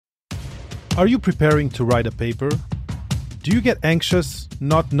Are you preparing to write a paper? Do you get anxious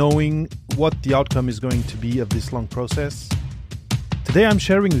not knowing what the outcome is going to be of this long process? Today I'm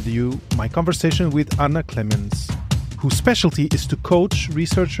sharing with you my conversation with Anna Clemens, whose specialty is to coach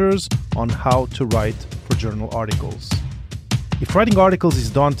researchers on how to write for journal articles. If writing articles is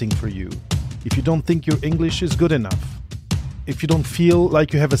daunting for you, if you don't think your English is good enough, if you don't feel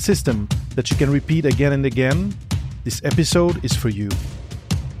like you have a system that you can repeat again and again, this episode is for you.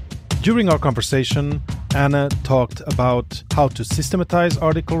 During our conversation, Anna talked about how to systematize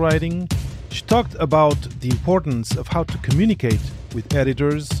article writing. She talked about the importance of how to communicate with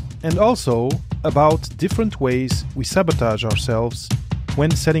editors and also about different ways we sabotage ourselves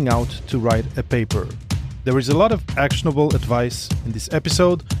when setting out to write a paper. There is a lot of actionable advice in this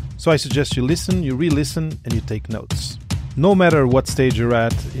episode, so I suggest you listen, you re-listen, and you take notes. No matter what stage you're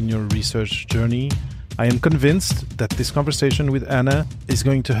at in your research journey, I am convinced that this conversation with Anna is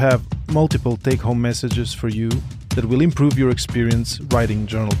going to have multiple take-home messages for you that will improve your experience writing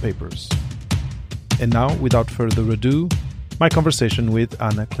journal papers. And now, without further ado, my conversation with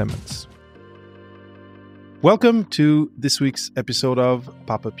Anna Clemens. Welcome to this week's episode of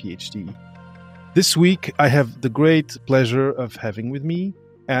Papa PhD. This week, I have the great pleasure of having with me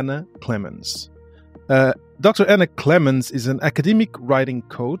Anna Clemens. Dr. Anna Clemens is an academic writing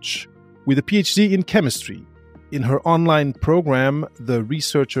coach with a PhD in chemistry. In her online program, the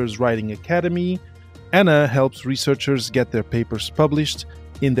Researchers Writing Academy, Anna helps researchers get their papers published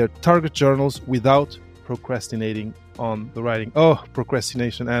in their target journals without procrastinating on the writing. Oh,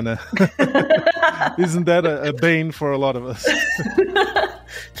 procrastination, Anna. Isn't that a bane for a lot of us?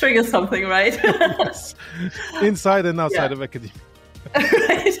 Trigger something, right? Yes. Inside and outside of academia.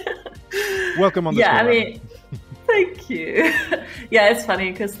 Right. Welcome on the show. Thank you. Yeah, it's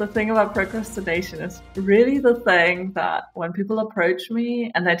funny because the thing about procrastination is really the thing that when people approach me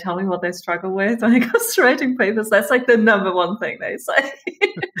and they tell me what they struggle with when it comes to writing papers, that's like the number one thing they say.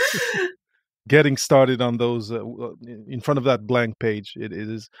 Getting started on those in front of that blank page, it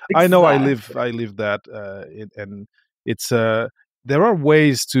is. Exactly. I know I live that, and it's there are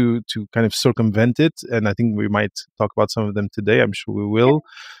ways to kind of circumvent it, and I think we might talk about some of them today. I'm sure we will.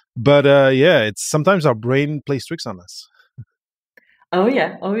 But it's sometimes our brain plays tricks on us. Oh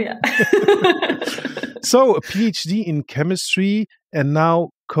yeah. So a PhD in chemistry and now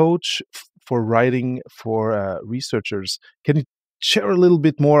coach for writing for researchers. Can you share a little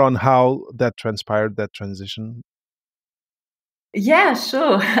bit more on how that transpired, that transition? Yeah,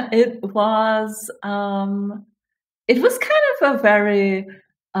 sure. It was kind of a very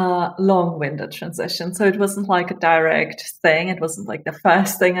long-winded transition. So it wasn't like a direct thing. It wasn't like the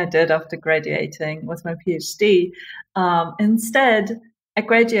first thing I did after graduating with my PhD. Instead, I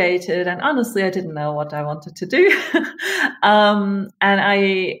graduated, and honestly, I didn't know what I wanted to do.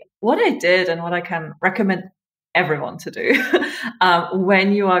 What I did, and what I can recommend everyone to do,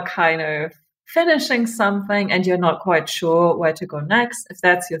 when you are kind of finishing something and you're not quite sure where to go next, if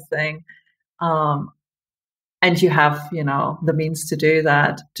that's your thing, and you have, the means to do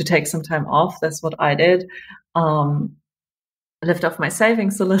that, to take some time off. That's what I did. Lift off my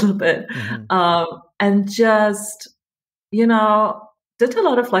savings a little bit, and just, did a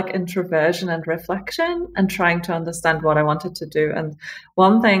lot of like introversion and reflection and trying to understand what I wanted to do. And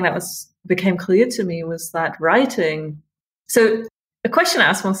one thing that became clear to me was that writing. So the question I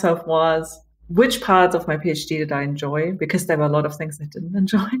asked myself was, which parts of my PhD did I enjoy? Because there were a lot of things I didn't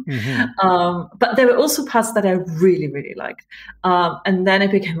enjoy. But there were also parts that I really, really liked. And then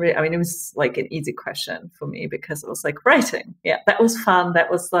it became it was like an easy question for me because it was like writing. Yeah, that was fun. That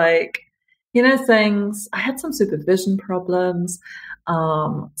was like, things. I had some supervision problems,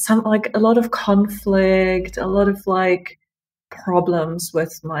 some like a lot of conflict, a lot of like problems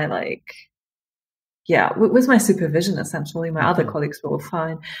with my with my supervision, essentially. My other colleagues were all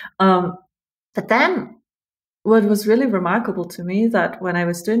fine. But then what was really remarkable to me that when I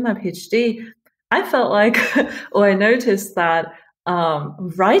was doing my PhD, I felt like, or I noticed that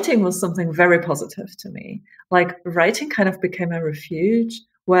writing was something very positive to me. Like writing kind of became a refuge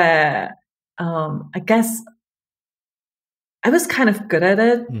where I guess I was kind of good at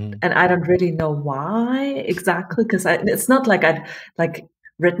it, and I don't really know why exactly, because it's not like I'd like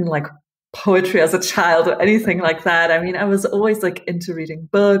written like poetry as a child or anything like that. I mean, I was always like into reading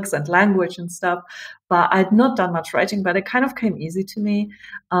books and language and stuff, but I'd not done much writing, but it kind of came easy to me.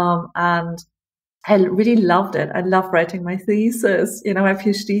 And I really loved it. I love writing my thesis, my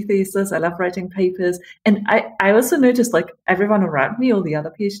PhD thesis. I love writing papers. And I also noticed like everyone around me, all the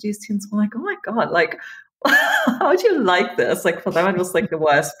other PhD students were like, oh my God, like, how do you like this? Like for them, it was like the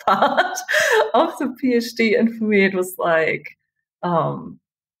worst part of the PhD. And for me, it was like,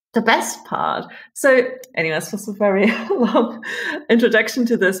 the best part. So anyway, this was a very long introduction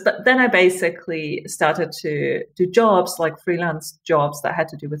to this, but then I basically started to do jobs, like freelance jobs that had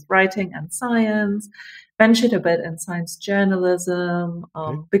to do with writing and science, ventured a bit in science journalism,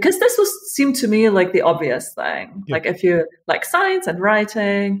 because this seemed to me like the obvious thing. Like if you like science and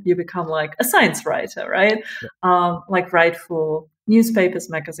writing, you become like a science writer, right? Like write for newspapers,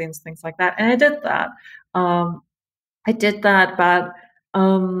 magazines, things like that. And I did that. But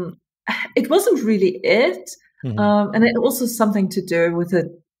it wasn't really it. And it also something to do with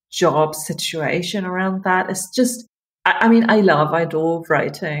the job situation around that. It's just, I adore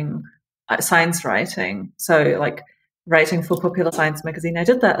writing, science writing. So like writing for Popular Science magazine. I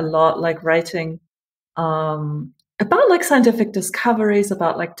did that a lot, like writing about like scientific discoveries,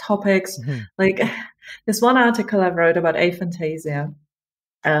 about like topics. Like there's one article I wrote about aphantasia,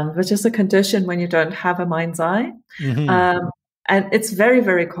 which is a condition when you don't have a mind's eye. And it's very,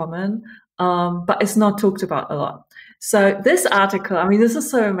 very common, but it's not talked about a lot. So this article, this is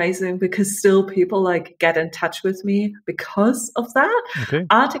so amazing because still people like get in touch with me because of that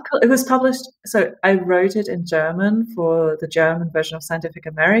article. It was published. So I wrote it in German for the German version of Scientific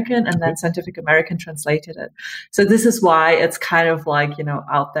American, and then Scientific American translated it. So this is why it's kind of like,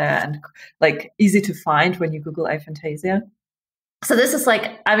 out there and like easy to find when you Google aphantasia. So this is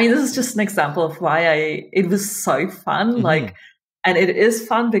like, this is just an example of why it was so fun. Like, and it is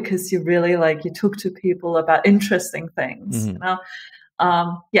fun because you really like, you talk to people about interesting things,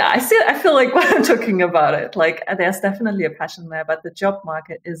 I feel like when I'm talking about it, like there's definitely a passion there, but the job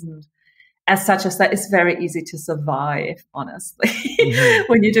market isn't as such as that. It's very easy to survive, honestly,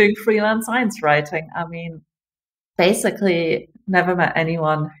 when you're doing freelance science writing. Basically never met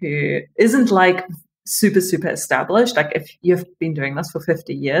anyone who isn't like super, super established. Like if you've been doing this for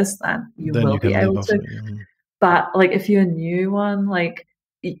 50 years, then you will be able to. But like if you're a new one, like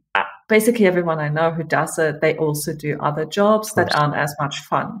basically everyone I know who does it, they also do other jobs that aren't as much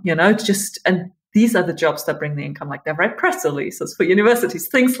fun, and these are the jobs that bring the income. Like they write press releases for universities,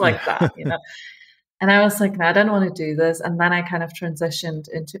 things like that, And I was like, no, I don't want to do this. And then I kind of transitioned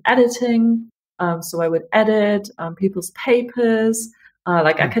into editing. So I would edit people's papers,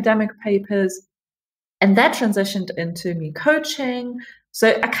 like academic papers. And that transitioned into me coaching. So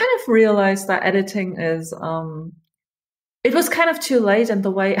I kind of realized that editing is, it was kind of too late. And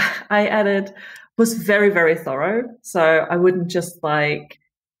the way I edit was very, very thorough. So I wouldn't just like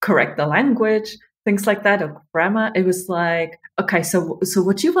correct the language, things like that, or grammar. It was like, okay, so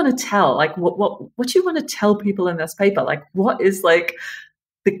what do you want to tell? Like what do you want to tell people in this paper? Like what is like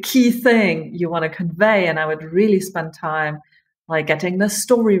the key thing you want to convey? And I would really spend time like getting the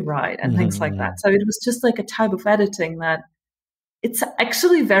story right and things like that. So it was just like a type of editing that it's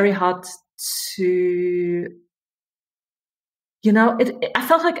actually very hard to, I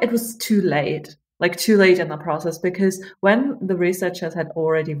felt like it was too late in the process, because when the researchers had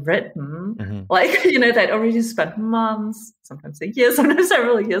already written, like, they'd already spent months, sometimes a year, sometimes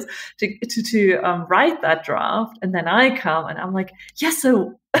several years to write that draft. And then I come and I'm like,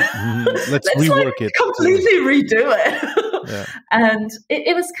 so let's rework it. Completely redo it. And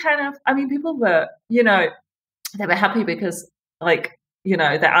it was kind of, people were, they were happy because like,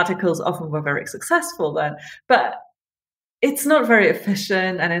 the articles often were very successful then, but it's not very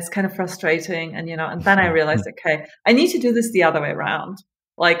efficient and it's kind of frustrating. And, and then I realized, okay, I need to do this the other way around.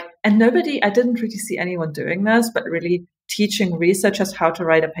 Like, and I didn't really see anyone doing this, but really teaching researchers how to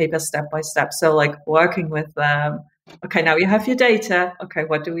write a paper step by step. So like working with them. Okay, now you have your data. Okay,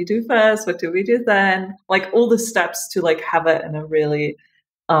 what do we do first? What do we do then? Like all the steps to like have it in a really,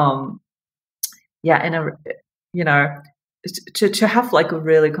 to have like a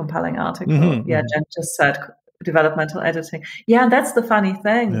really compelling article. Jen just said developmental editing. Yeah, that's the funny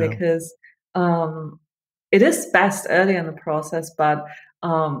thing, because it is best early in the process, but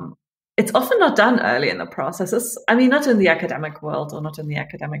it's often not done early in the process. Not in the academic world, or not in the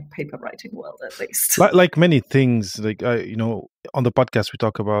academic paper writing world, at least. Like many things, like, on the podcast, we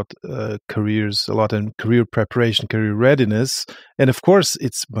talk about careers a lot, and career preparation, career readiness. And of course,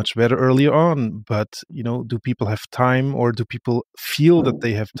 it's much better earlier on. But, do people have time, or do people feel that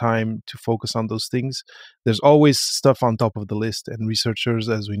they have time to focus on those things? There's always stuff on top of the list. And researchers,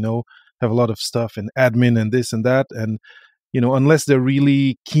 as we know, have a lot of stuff and admin and this and that. And unless they're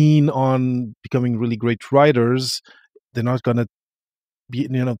really keen on becoming really great writers, they're not going to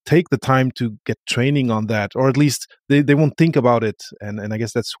take the time to get training on that, or at least they won't think about it. And I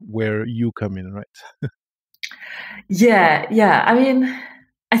guess that's where you come in, right? Yeah.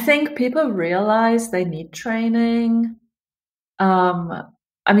 I think people realize they need training.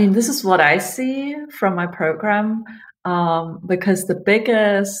 This is what I see from my program. because the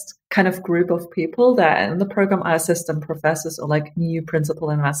biggest kind of group of people that are in the program are assistant professors or like new principal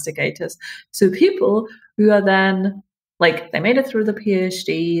investigators. So people who are then like, they made it through the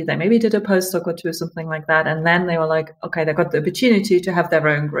PhD, they maybe did a postdoc or two, something like that. And then they were like, okay, they got the opportunity to have their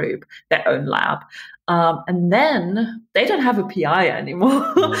own group, their own lab. And then they don't have a PI anymore,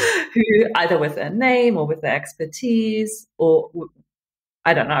 who either with their name or with their expertise or,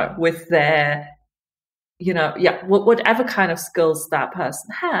 I don't know, with their, whatever kind of skills that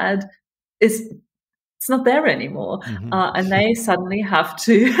person had it's not there anymore. And they suddenly have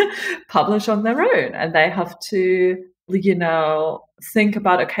to publish on their own, and they have to, think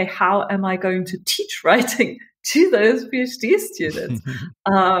about, okay, how am I going to teach writing to those PhD students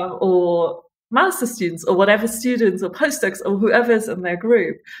or master students or whatever students or postdocs or whoever's in their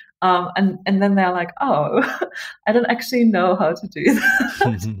group. And then they're like, oh, I don't actually know how to do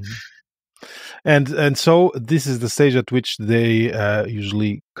that. And so this is the stage at which they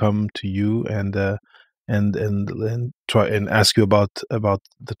usually come to you and try and ask you about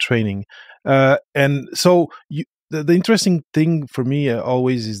the training. And so the interesting thing for me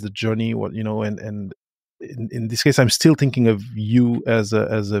always is the journey. And in this case, I'm still thinking of you as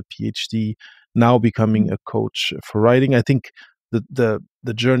a PhD now becoming a coach for writing. I think the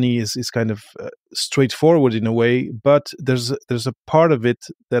journey is kind of straightforward in a way, but there's a part of it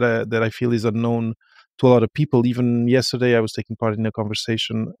that I feel is unknown to a lot of people. Even yesterday, I was taking part in a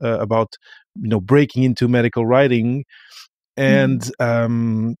conversation about breaking into medical writing, and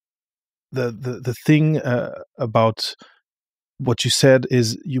the thing about what you said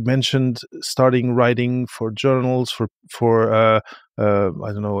is you mentioned starting writing for journals, for I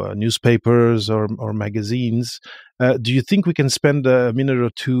don't know, newspapers or magazines. Do you think we can spend a minute or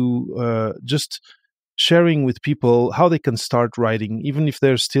two just sharing with people how they can start writing, even if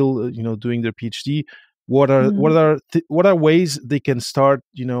they're still doing their PhD? What are ways they can start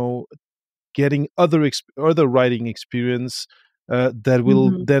getting other writing experience that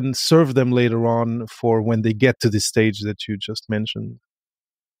will then serve them later on for when they get to this stage that you just mentioned?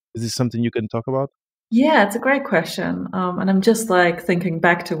 Is this something you can talk about? Yeah, it's a great question. And I'm just like thinking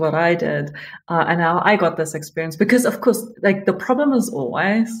back to what I did and how I got this experience. Because of course, like the problem is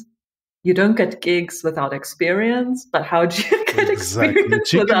always, you don't get gigs without experience, but how do you get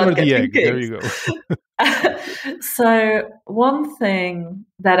experience without getting gigs? There you go. So one thing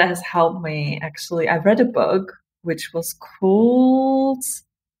that has helped me, actually, I read a book which was called,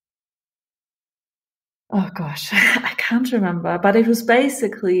 oh gosh, I can't remember, but it was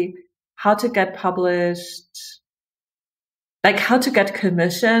basically how to get published, like how to get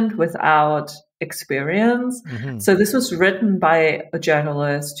commissioned without experience. So this was written by a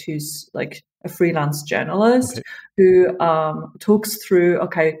journalist who's like a freelance journalist who talks through,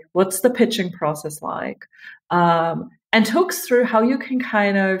 okay, what's the pitching process like? And talks through how you can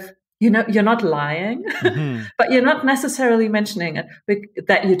kind of, you're not lying, but you're not necessarily mentioning it,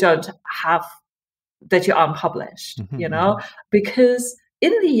 that you don't have, that you aren't published, because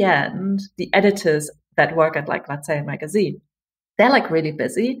in the end, the editors that work at, like, let's say a magazine, they're like really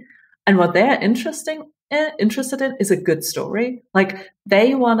busy. And what they're interested in is a good story. Like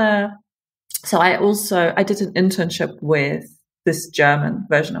they want to, so I did an internship with this German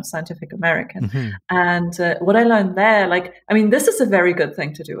version of Scientific American. And what I learned there, this is a very good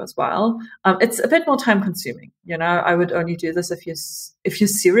thing to do as well. It's a bit more time consuming. I would only do this if you're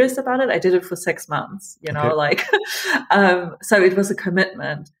serious about it. I did it for 6 months, so it was a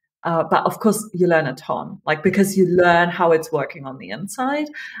commitment. But of course you learn a ton, because you learn how it's working on the inside.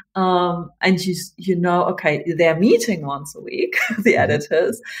 And okay, they're meeting once a week, the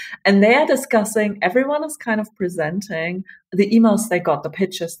editors, and they're discussing, everyone is kind of presenting the emails they got, the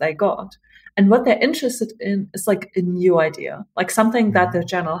pitches they got. And what they're interested in is like a new idea, like something that the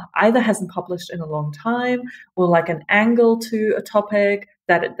journal either hasn't published in a long time, or like an angle to a topic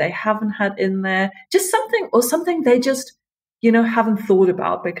that they haven't had in there, just something they just, haven't thought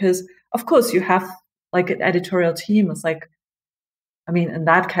about. Because of course you have like an editorial team. It's like, in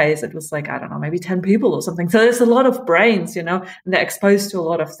that case, it was like, I don't know, maybe 10 people or something. So there's a lot of brains, and they're exposed to a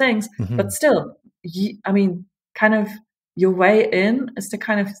lot of things, but still, kind of your way in is to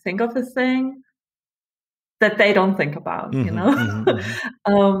kind of think of a thing that they don't think about,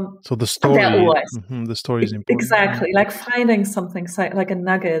 So the story, always, the story is important. Exactly. Like finding something like a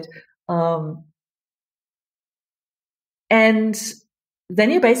nugget. And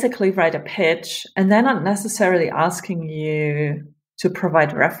then you basically write a pitch, and they're not necessarily asking you to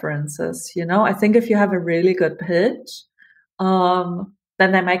provide references. I think if you have a really good pitch, then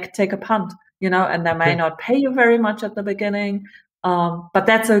they might take a punt, and they may not pay you very much at the beginning. But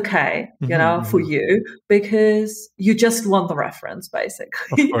that's okay, for you, because you just want the reference,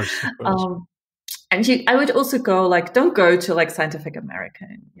 basically. Of course. And I would also go don't go to Scientific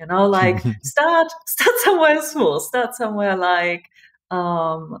American, start somewhere small, start somewhere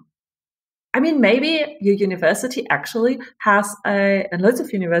maybe your university actually has and lots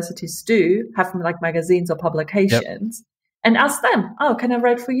of universities do have magazines or publications, and ask them, oh, can I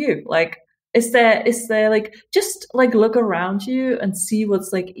write for you? Is there just look around you and see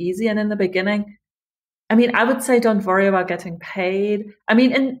what's easy. And in the beginning, I would say don't worry about getting paid.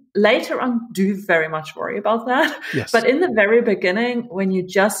 And later on, do very much worry about that. Yes. But in the very beginning, when you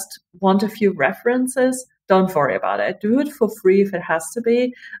just want a few references, don't worry about it. Do it for free if it has to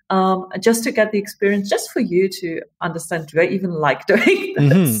be, just to get the experience, just for you to understand, do I even like doing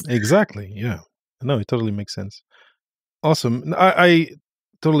this? Exactly. Yeah. No, it totally makes sense. Awesome. I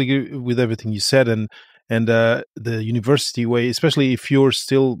totally agree with everything you said, and the university way, especially if you're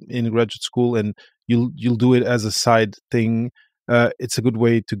still in graduate school and you'll do it as a side thing. It's a good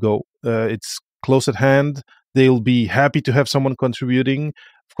way to go. It's close at hand. They'll be happy to have someone contributing.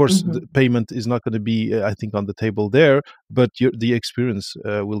 Of course, the payment is not going to be, I think, on the table there, but the experience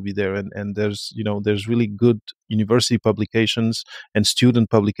will be there. And there's really good university publications and student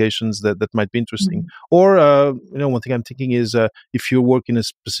publications that might be interesting. Or one thing I'm thinking is if you work in a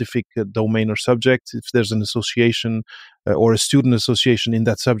specific domain or subject, if there's an association or a student association in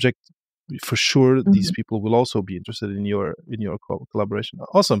that subject, for sure these people will also be interested in your collaboration.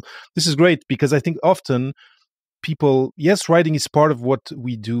 Awesome. This is great, because I think often people, yes, writing is part of what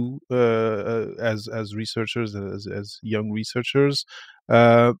we do as researchers, as young researchers,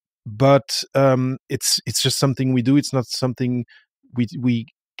 but it's just something we do. It's not something we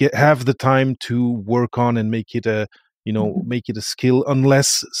have the time to work on and make it a make it a skill,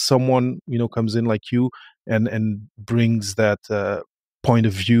 unless someone comes in like you and brings that point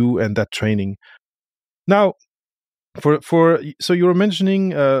of view and that training. Now, so you were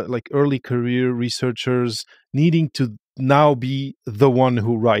mentioning early career researchers needing to now be the one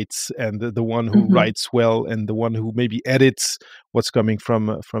who writes, and the one who writes well, and the one who maybe edits what's coming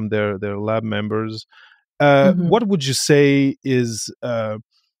from their lab members. What would you say is a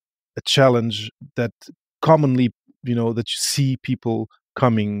challenge that commonly that you see people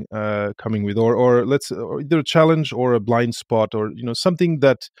coming with, or either a challenge or a blind spot, or something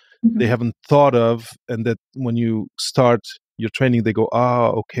that they haven't thought of, and that when you start your training they go,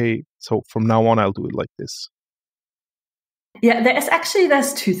 okay, so from now on I'll do it like this? Yeah,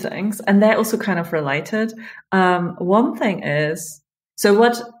 there's two things, and they're also kind of related. One thing is, so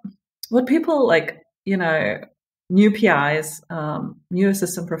what people new PIs, new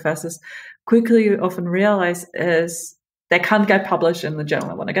assistant professors quickly often realize is they can't get published in the journal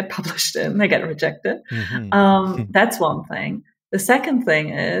they want to get published in. They get rejected. That's one thing. The second thing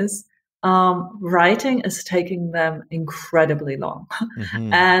is writing is taking them incredibly long.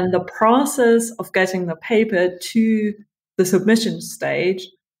 And the process of getting the paper to the submission stage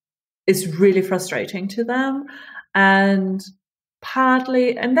is really frustrating to them. And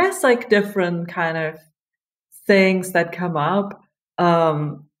there's different kind of things that come up.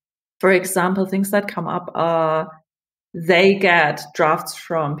 For example, things that come up are they get drafts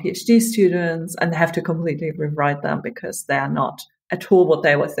from PhD students and they have to completely rewrite them because they are not at all what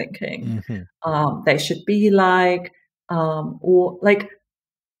they were thinking. They should be the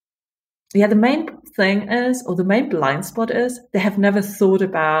main thing is, or the main blind spot is, they have never thought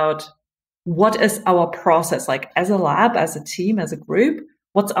about what is our process, as a lab, as a team, as a group,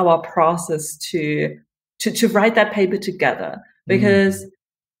 what's our process to write that paper together? Because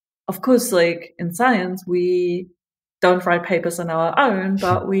of course, in science, we don't write papers on our own,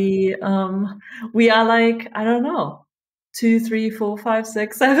 but we are I don't know, 2, 3, 4, 5,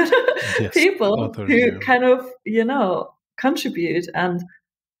 6, 7 people authors, who kind of contribute. And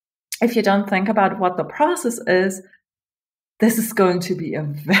if you don't think about what the process is, this is going to be a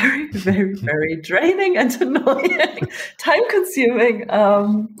very, very, very draining and annoying, time-consuming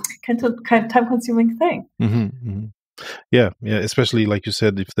thing. Yeah, especially like you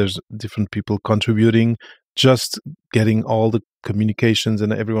said, if there's different people contributing, just getting all the communications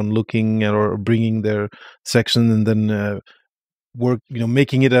and everyone looking at or bringing their section, and then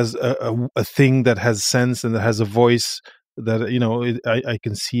making it as a thing that has sense and that has a voice, that I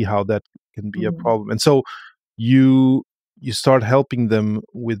can see how that can be a problem. And so you start helping them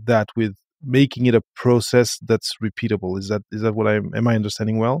with that, with making it a process that's repeatable. Is that what am I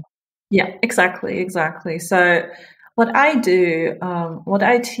understanding well? Yeah, exactly. So what I do, what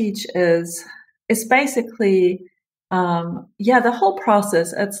I teach is basically the whole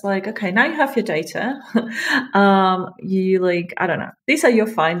process, it's like, okay, now you have your data. You like, I don't know, these are your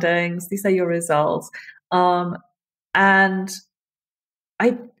findings, these are your results. And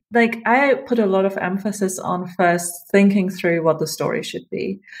I put a lot of emphasis on first thinking through what the story should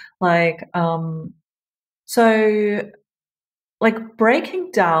be. Like breaking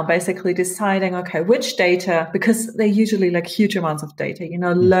down, basically deciding, okay, which data, because they're usually like huge amounts of data,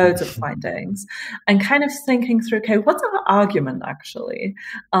 loads of findings, and kind of thinking through, okay, what's our argument actually?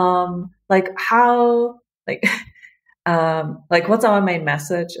 What's our main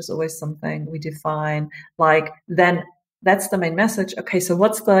message is always something we define. Then that's the main message. Okay, so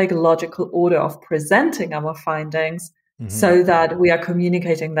what's the logical order of presenting our findings? So that we are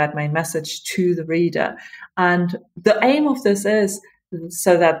communicating that main message to the reader. And the aim of this is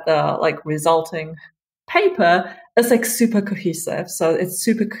so that the resulting paper is super cohesive. So it's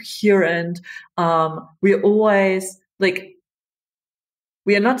super coherent. We're always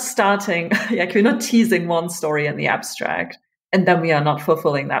we are not starting, we're not teasing one story in the abstract, and then we are not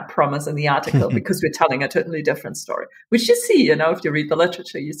fulfilling that promise in the article because we're telling a totally different story, which you see, if you read the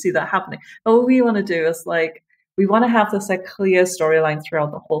literature, you see that happening. But what we want to do is we want to have this clear storyline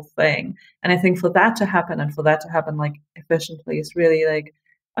throughout the whole thing. And I think for that to happen efficiently is really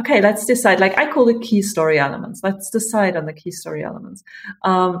okay, let's decide. I call it key story elements. Let's decide on the key story elements.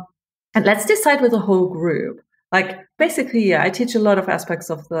 And let's decide with the whole group. Basically, I teach a lot of aspects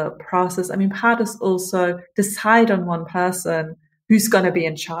of the process. I mean, part is also decide on one person who's going to be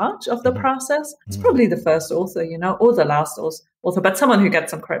in charge of the process. It's probably the first author, or the last author, but someone who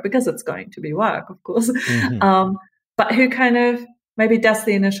gets some credit because it's going to be work, of course. But who kind of maybe does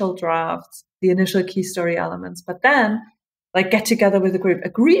the initial drafts, the initial key story elements, but then get together with the group,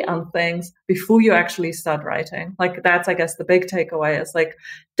 agree on things before you actually start writing. That's, I guess, the big takeaway is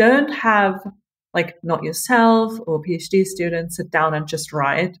don't have not yourself or PhD students sit down and just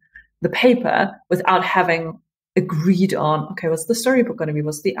write the paper without having agreed on, okay, what's the storybook going to be?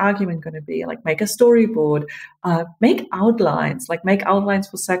 What's the argument going to be? Make a storyboard, make outlines, make outlines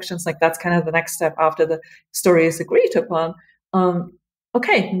for sections. That's kind of the next step after the story is agreed upon.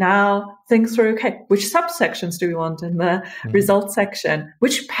 Okay, now think through, okay, which subsections do we want in the results section?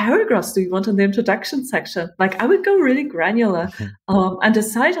 Which paragraphs do we want in the introduction section? I would go really granular and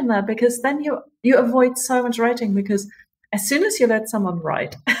decide on that, because then you avoid so much writing, because as soon as you let someone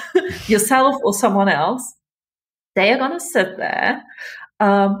write, yourself or someone else, they are going to sit there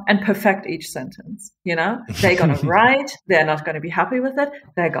and perfect each sentence. They're going to write. They're not going to be happy with it.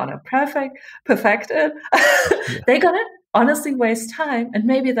 They're going to perfect it. They're going to honestly waste time. And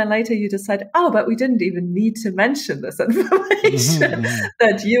maybe then later you decide, but we didn't even need to mention this information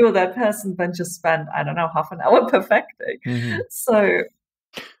that you or that person then just spent, I don't know, half an hour perfecting. So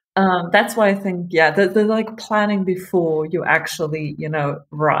that's why I think, the planning before you actually,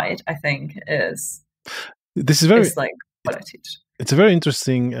 write, I think this is very what I teach. It's a very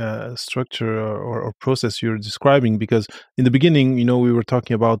interesting structure or process you're describing, because in the beginning, we were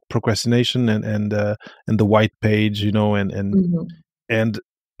talking about procrastination and the white page, and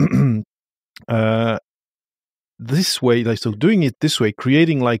this way, so doing it this way,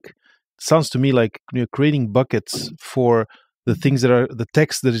 creating sounds to me like creating buckets for the things that are the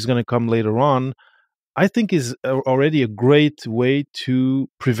text that is going to come later on, I think is already a great way to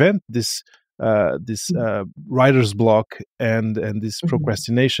prevent this writer's block and this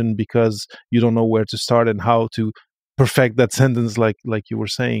procrastination, because you don't know where to start and how to perfect that sentence, like you were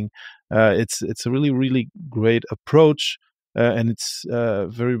saying. It's a really, really great approach, and it's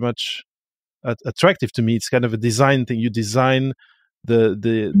very much attractive to me. It's kind of a design thing. You design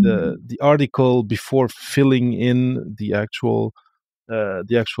the article before filling in the actual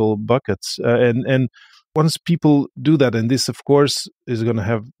buckets, and once people do that, and this of course is going to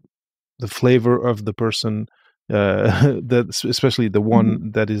have the flavor of the person, that especially the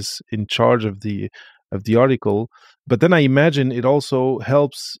one that is in charge of the article. But then I imagine it also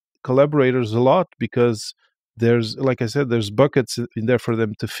helps collaborators a lot, because there's, like I said, there's buckets in there for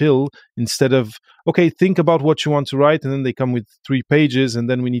them to fill, instead of, okay, think about what you want to write, and then they come with 3 pages, and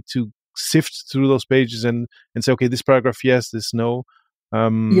then we need to sift through those pages and say, okay, this paragraph yes, this no.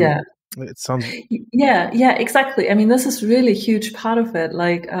 It sounds exactly. I mean, this is really a huge part of it.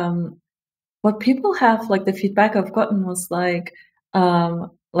 What people have, the feedback I've gotten was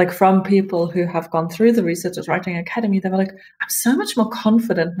from people who have gone through the Researchers Writing Academy. They were like, I'm so much more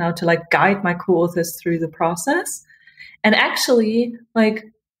confident now to guide my co-authors through the process. And actually,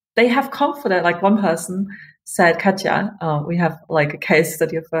 they have confidence. One person said, Katja, we have a case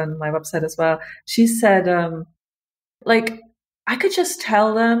study of her on my website as well. She said, I could just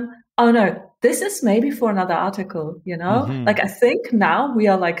tell them oh no, this is maybe for another article, you know? Mm-hmm. Like, I think now we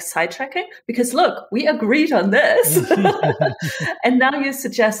are like sidetracking because look, we agreed on this. And now you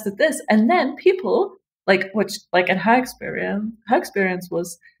suggested this. And then people, like, which, like in her experience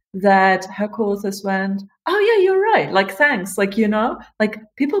was that her co-authors went, oh yeah, you're right. Like, thanks. Like, you know, like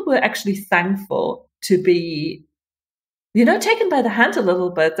people were actually thankful to be, you know, taken by the hand a little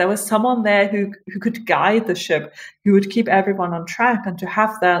bit. There was someone there who could guide the ship, who would keep everyone on track, and to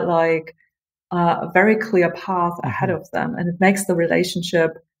have that like a very clear path ahead of them. And it makes the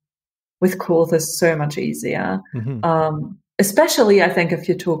relationship with co-authors so much easier. Especially, I think, if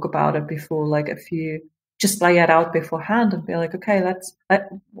you talk about it before, like if you just lay it out beforehand and be like, okay,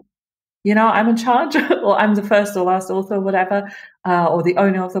 you know, I'm in charge, or I'm the first or last author, whatever, or the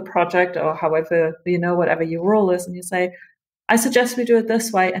owner of the project, or however, you know, whatever your role is. And you say, I suggest we do it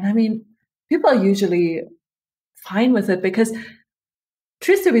this way. And I mean, people are usually fine with it because,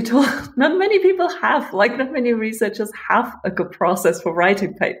 truth to be told, not many researchers have a good process for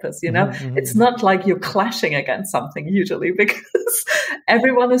writing papers, you know? It's not like you're clashing against something usually because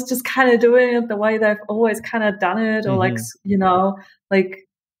everyone is just kind of doing it the way they've always kind of done it, or like, you know, like,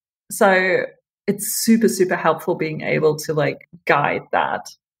 so it's super, super helpful being able to like guide that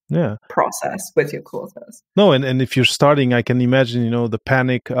process with your co-authors. No, and if you're starting, I can imagine, you know, the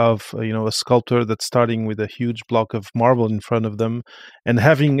panic of, you know, a sculptor that's starting with a huge block of marble in front of them, and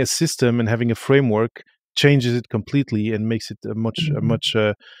having a system and having a framework changes it completely and makes it a much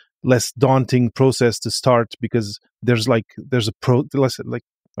less daunting process to start, because there's I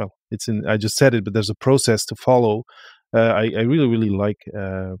just said it, but there's a process to follow. I really like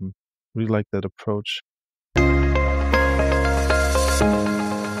that approach.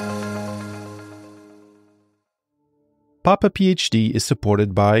 Papa PhD is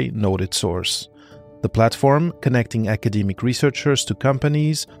supported by NotedSource, the platform connecting academic researchers to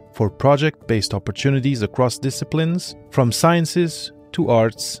companies for project-based opportunities across disciplines, from sciences to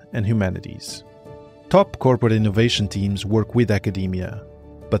arts and humanities. Top corporate innovation teams work with academia,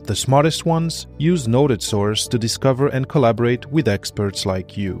 but the smartest ones use NotedSource to discover and collaborate with experts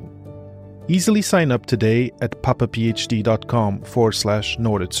like you. Easily sign up today at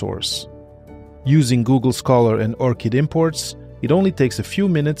papaphd.com/NotedSource. Using Google Scholar and ORCID imports, it only takes a few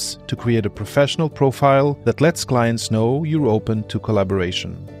minutes to create a professional profile that lets clients know you're open to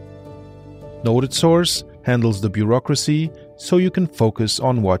collaboration. NotedSource handles the bureaucracy so you can focus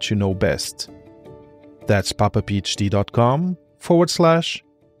on what you know best. That's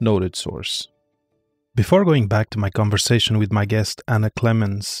papaphd.com/NotedSource. Before going back to my conversation with my guest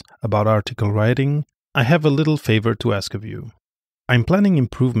Clemens about article writing, I have a little favor to ask of you. I'm planning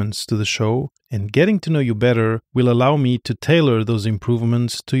improvements to the show, and getting to know you better will allow me to tailor those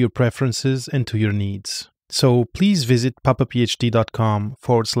improvements to your preferences and to your needs. So please visit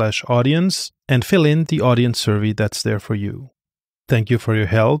papaphd.com/audience and fill in the audience survey that's there for you. Thank you for your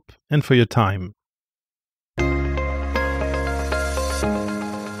help and for your time.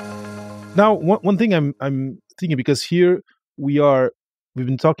 Now, one thing I'm thinking, because here we've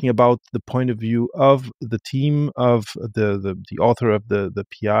been talking about the point of view of the team, of the author of the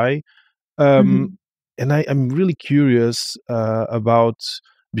PI, and I'm really curious about,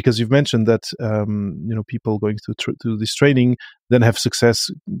 because you've mentioned that you know, people going through this training then have success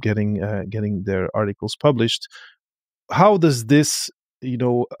getting their articles published. How does this, you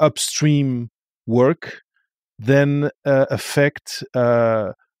know, upstream work then affect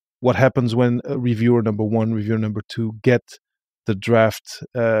what happens when reviewer number 1, reviewer number 2 get the draft?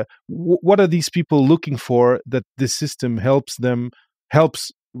 What are these people looking for that this system helps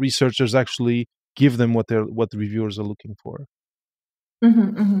researchers actually give them what the reviewers are looking for?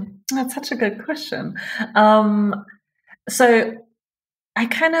 That's such a good question. So I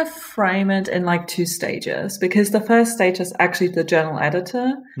kind of frame it in like 2 stages, because the first stage is actually the journal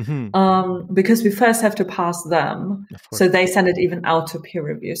editor, because we first have to pass them, so they send it even out to peer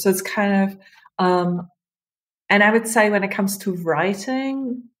review. So it's kind of, and I would say when it comes to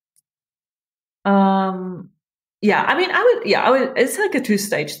writing, I would. It's like a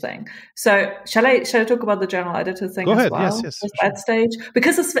 2-stage thing. So shall I talk about the journal editor thing Go as ahead. well? Yes, that stage,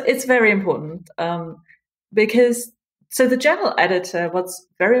 because it's very important. So the journal editor, what's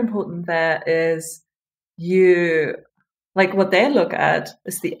very important there is what they look at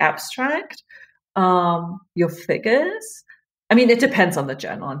is the abstract, your figures. I mean, it depends on the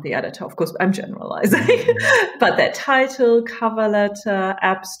journal and the editor, of course. I'm generalizing, but their title, cover letter,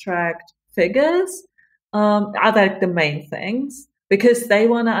 abstract, figures are like the main things, because they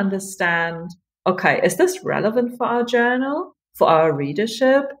want to understand, okay, is this relevant for our journal, for our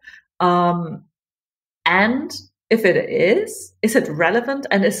readership? And if it is it relevant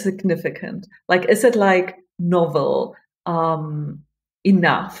and is significant? Like, is it like novel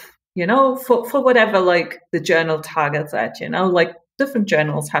enough, for whatever like the journal targets at, like different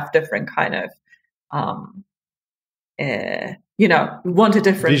journals have different kind of, want a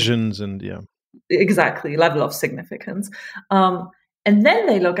different visions and exactly level of significance. And then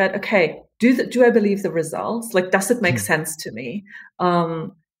they look at, okay, do I believe the results? Like, does it make sense to me?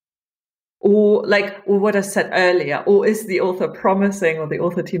 Or what I said earlier, or is the author promising, or the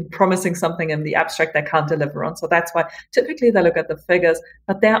author team promising something in the abstract they can't deliver on? So that's why typically they look at the figures,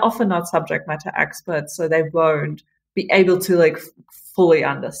 but they're often not subject matter experts, so they won't be able to like fully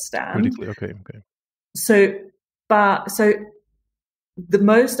understand. Okay. So the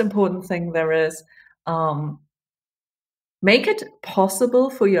most important thing there is, make it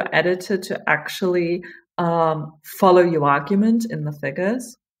possible for your editor to actually follow your argument in the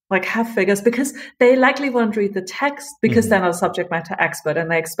figures. Like, have figures, because they likely won't read the text because they're not a subject matter expert and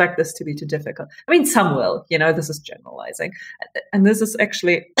they expect this to be too difficult. I mean, some will, this is generalizing. And this is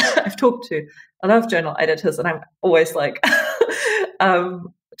actually, I've talked to a lot of journal editors and I'm always like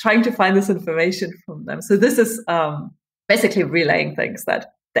trying to find this information from them. So this is basically relaying things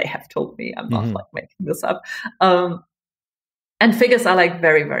that they have told me. I'm not like making this up. And figures are like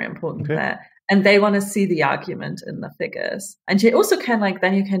very, very important there. And they want to see the argument in the figures. And you also can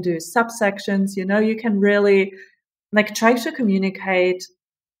then you can do subsections, you can really like try to communicate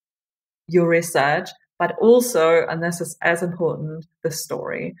your research, but also, and this is as important, the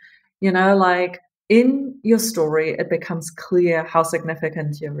story, like in your story, it becomes clear how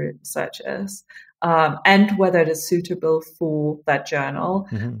significant your research is. And whether it is suitable for that journal.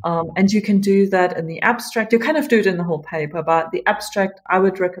 And you can do that in the abstract. You kind of do it in the whole paper, but the abstract, I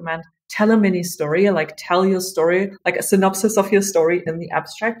would recommend tell a mini story, like tell your story, like a synopsis of your story in the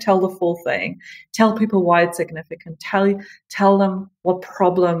abstract, tell the full thing, tell people why it's significant, tell them what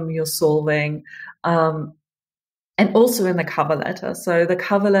problem you're solving. And also in the cover letter. So the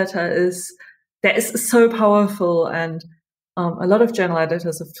cover letter is so powerful. And a lot of journal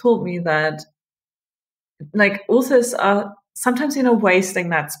editors have told me that like authors are sometimes, wasting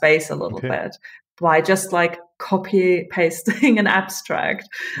that space a little bit by just like copy pasting an abstract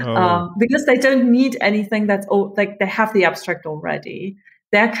because they don't need anything that's like they have the abstract already.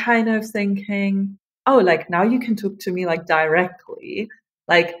 They're kind of thinking, oh, like now you can talk to me like directly.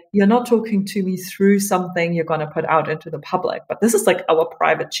 Like you're not talking to me through something you're going to put out into the public, but this is like our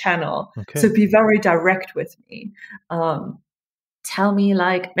private channel. So be very direct with me. Tell me,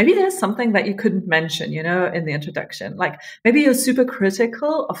 like, maybe there's something that you couldn't mention, in the introduction. Like maybe you're super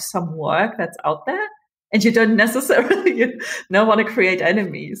critical of some work that's out there and you don't necessarily want to create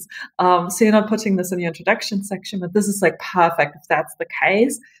enemies. So you're not putting this in the introduction section, but this is like perfect if that's the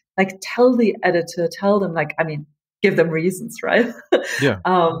case. Like tell the editor, tell them, like, I mean, give them reasons, right?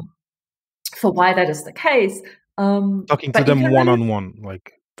 For why that is the case. Talking to them one-on-one,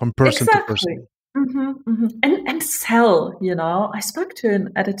 like from person to person. And sell, I spoke to an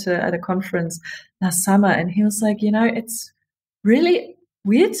editor at a conference last summer and he was like, it's really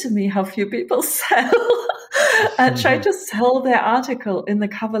weird to me how few people sell try to sell their article in the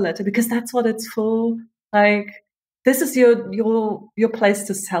cover letter, because that's what it's for. Like this is your place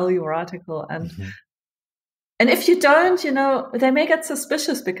to sell your article. And if you don't, they may get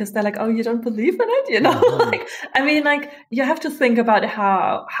suspicious because they're like, oh, you don't believe in it, like, I mean, like you have to think about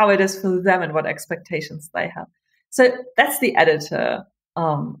how it is for them and what expectations they have. So that's the editor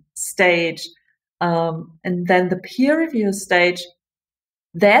stage. And then the peer review stage,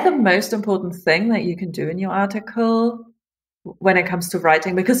 they're the most important thing that you can do in your article when it comes to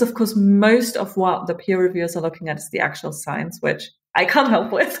writing, because of course, most of what the peer reviewers are looking at is the actual science, which I can't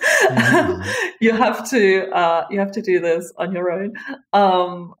help with. You have to do this on your own.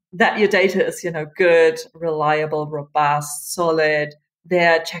 That your data is, good, reliable, robust, solid.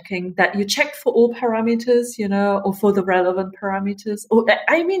 They're checking that you checked for all parameters, or for the relevant parameters, or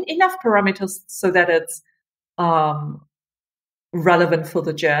I mean, enough parameters so that it's relevant for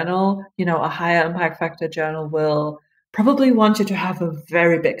the journal. A higher impact factor journal will probably want you to have a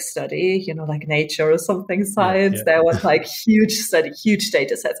very big study, like Nature or something, Science. They want like huge study, huge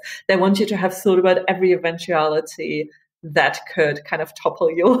data sets. They want you to have thought about every eventuality that could kind of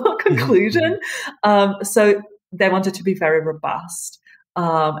topple your conclusion. So they want it to be very robust.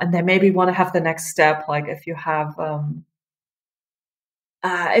 And they maybe want to have the next step, like if you have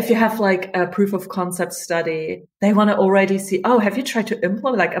like a proof of concept study, they want to already see, oh, have you tried to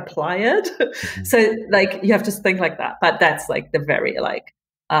implement, like apply it? So like you have to think like that. But that's like the very like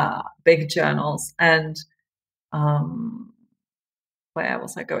big journals. And where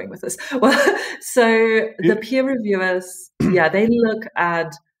was I going with this? Well, so the peer reviewers, they look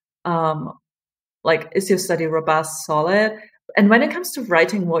at like, is your study robust, solid? And when it comes to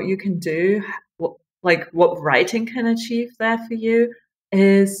writing, what you can do, what writing can achieve there for you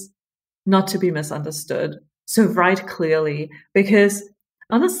is not to be misunderstood. So write clearly, because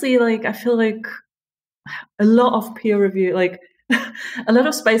honestly, like, I feel like a lot of peer review, like a lot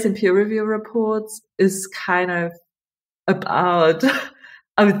of space in peer review reports is kind of about,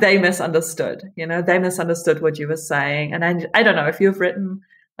 oh, they misunderstood, they misunderstood what you were saying. And I don't know if you've written,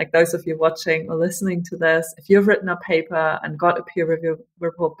 like those of you watching or listening to this, if you've written a paper and got a peer review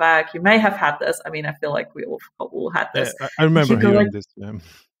report back, you may have had this. I mean, I feel like we all had this. I remember hearing this.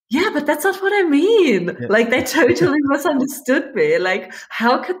 Yeah, but that's not what I mean. Yeah. Like, they totally misunderstood me. Like,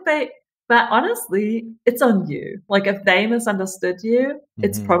 how could they? But honestly, it's on you. Like, if they misunderstood you,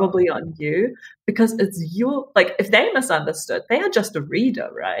 it's probably on you, because it's your, like, if they misunderstood, they are just a reader,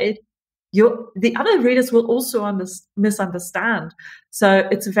 right? The other readers will also misunderstand. So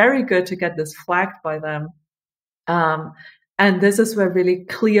it's very good to get this flagged by them. And this is where really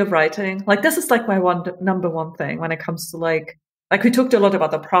clear writing, like, this is like my number one thing when it comes to like we talked a lot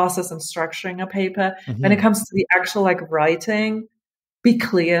about the process and structuring a paper. When it comes to the actual like writing, be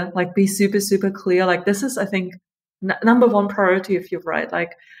clear, like be super, super clear. Like, this is, I think, number one priority if you write.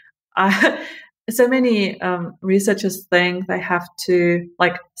 Like, so many researchers think they have to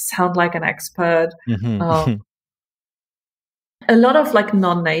like sound like an expert. A lot of like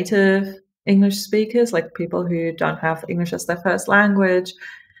non-native English speakers, like people who don't have English as their first language,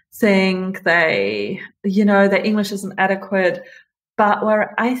 think their English isn't adequate. But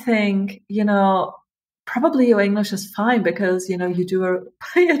where I think, probably your English is fine because, you do a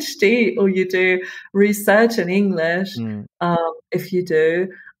PhD or you do research in English, if you do,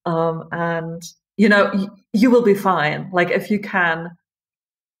 and, you will be fine. Like, if you can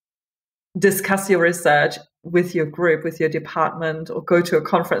discuss your research with your group, with your department, or go to a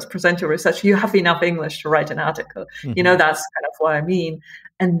conference, present your research, you have enough English to write an article. That's kind of what I mean.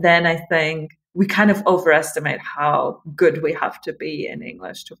 And then I think we kind of overestimate how good we have to be in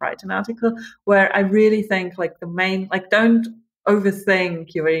English to write an article, where I really think like the main, like, don't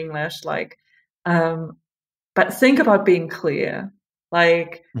overthink your English, like, but think about being clear.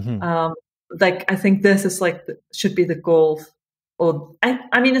 Like, I think this is like, should be the goal. Or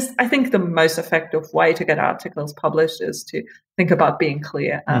I mean, I think the most effective way to get articles published is to think about being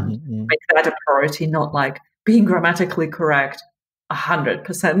clear and make that a priority, not like being grammatically correct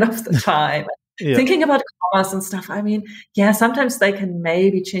 100% of the time. Thinking about commas and stuff. I mean, yeah, sometimes they can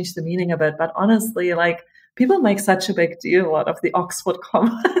maybe change the meaning a bit, but honestly, like, people make such a big deal out of the Oxford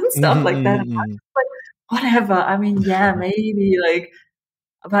comma and stuff like that. Like, whatever. I mean, yeah, maybe, like,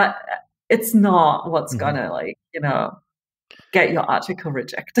 but it's not what's gonna, like, get your article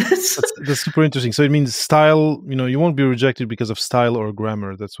rejected. That's super interesting. So it means style, you won't be rejected because of style or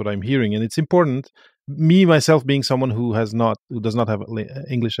grammar. That's what I'm hearing. And it's important. Me, myself, being someone who does not have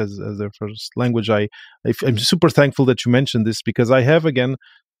English as their first language, I'm super thankful that you mentioned this, because I have, again,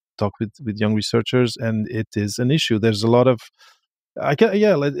 talked with young researchers, and it is an issue. There's a lot of,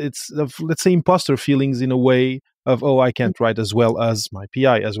 let's say, imposter feelings, in a way of, oh, I can't write as well as my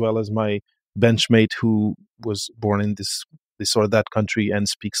PI, as well as my benchmate who was born in this or that country and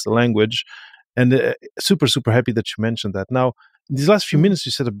speaks the language. And super, super happy that you mentioned that. Now, in these last few minutes,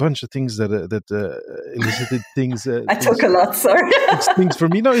 you said a bunch of things that elicited things. I talk a lot, sorry. Things for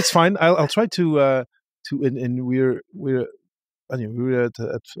me. No, it's fine. I'll try to and we're at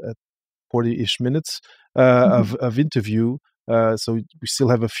 40-ish minutes of interview, so we still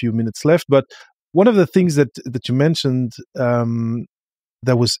have a few minutes left. But one of the things that you mentioned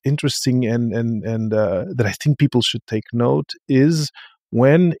that was interesting and that I think people should take note is,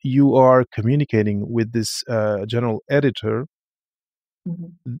 when you are communicating with this general editor,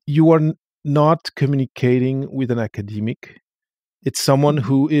 you are not communicating with an academic. It's someone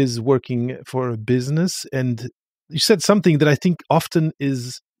who is working for a business. And you said something that I think often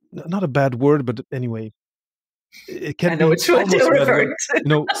is not a bad word, but anyway, it can be almost you're referring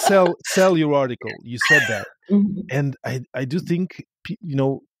to. Sell your article. You said that. And I do think,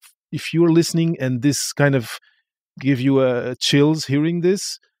 if you're listening and this kind of give you chills hearing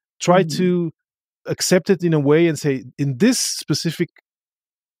this, try to accept it in a way and say, in this specific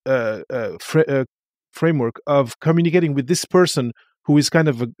framework of communicating with this person who is kind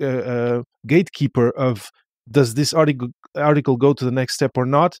of a gatekeeper of, does this article go to the next step or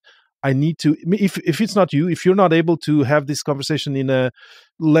not? I need to, if it's not you, if you're not able to have this conversation in a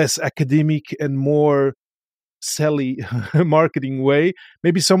less academic and more selly marketing way,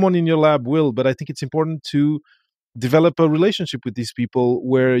 maybe someone in your lab will. But I think it's important to develop a relationship with these people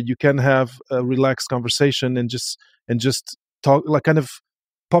where you can have a relaxed conversation and just talk, like kind of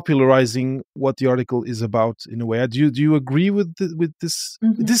popularizing what the article is about in a way. Do you agree with this?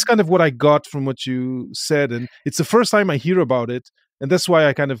 Mm-hmm. This is kind of what I got from what you said, and it's the first time I hear about it, and that's why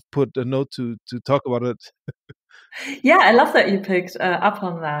I kind of put a note to talk about it. Yeah, I love that you picked up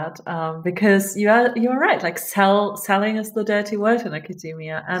on that because you're right. Like selling is the dirty word in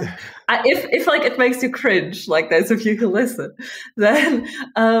academia, and if like it makes you cringe, like those of you who listen, then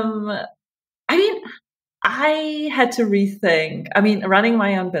I mean, I had to rethink. I mean, running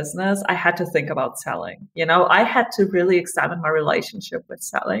my own business, I had to think about selling. You know, I had to really examine my relationship with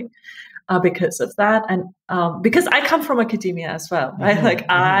selling because of that, and because I come from academia as well, right? Mm-hmm, Like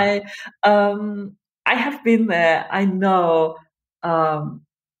I have been there. I know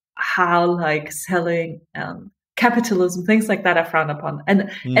how like selling capitalism, things like that are frowned upon.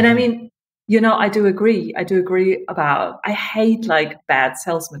 And I mean, you know, I do agree about, I hate like bad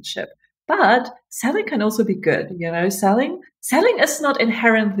salesmanship, but selling can also be good. You know, selling is not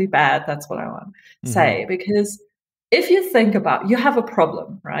inherently bad. That's what I want to say, because if you think about, you have a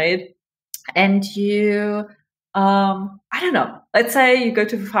problem, right? And you, I don't know, let's say you go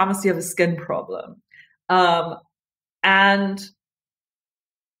to the pharmacy, you have a skin problem. And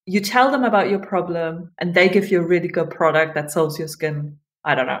you tell them about your problem and they give you a really good product that solves your skin,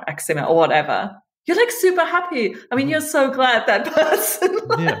 I don't know, eczema or whatever. You're like super happy. I mean, you're so glad that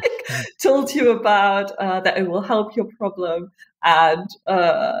person told you about that it will help your problem. And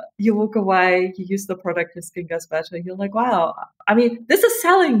you walk away, you use the product, your skin gets better. You're like, wow. I mean, this is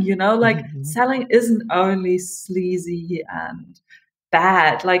selling, you know, like selling isn't only sleazy and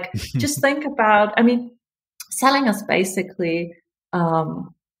bad. Like, just think about, I mean, selling is basically,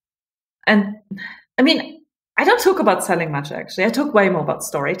 and I mean, I don't talk about selling much, actually. I talk way more about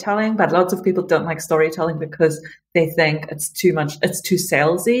storytelling, but lots of people don't like storytelling because they think it's too much, it's too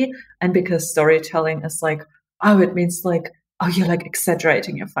salesy. And because storytelling is like, oh, it means like, oh, you're like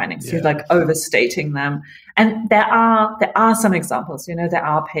exaggerating your findings. You're like overstating them. And there are some examples, you know, there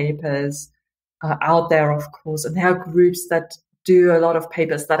are papers out there, of course, and there are groups that do a lot of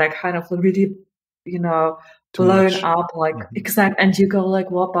papers that are kind of really, you know, blown up, like exact, and you go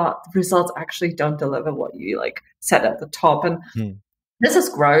like, what, but the results actually don't deliver what you like said at the top. And this is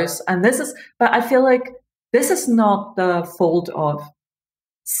gross. And this is, but I feel like this is not the fault of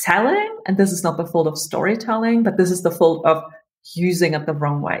selling, and this is not the fault of storytelling, but this is the fault of using it the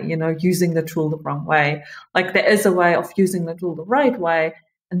wrong way, you know, using the tool the wrong way. Like there is a way of using the tool the right way.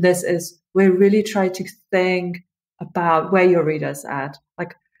 And this is, we really try to think about where your reader's at.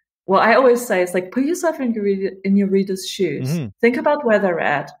 Like, well, I always say it's like, put yourself in your reader's shoes. Think about where they're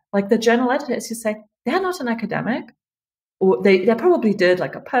at. Like the journal editors, you say, they're not an academic, or they probably did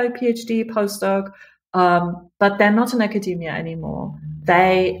like a PhD, postdoc, but they're not in academia anymore.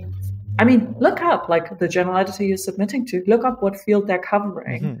 I mean, look up like the journal editor you're submitting to, look up what field they're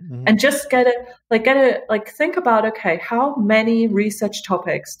covering and just think about, okay, how many research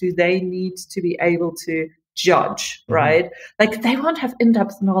topics do they need to be able to judge, right? Like they won't have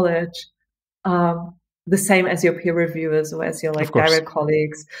in-depth knowledge the same as your peer reviewers or as your like direct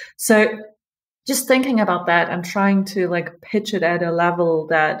colleagues. So just thinking about that and trying to like pitch it at a level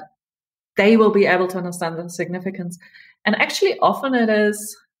that they will be able to understand the significance. And actually often it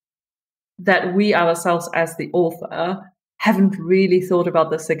is that we ourselves as the author haven't really thought about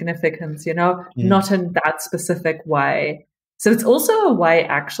the significance, you know, not in that specific way. So it's also a way,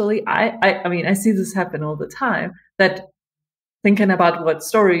 actually, I mean, I see this happen all the time, that thinking about what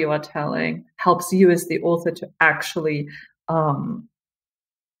story you are telling helps you as the author to actually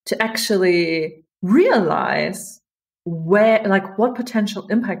realize where, like, what potential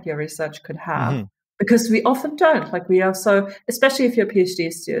impact your research could have. Because we often don't. Like, we are so, especially if you're a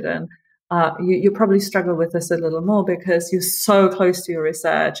PhD student, you probably struggle with this a little more because you're so close to your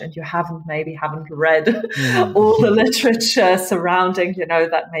research and you haven't read all the literature surrounding, you know,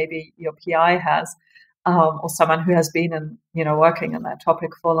 that maybe your PI has, or someone who has been in, you know, working in that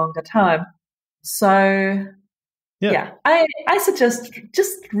topic for a longer time. So I suggest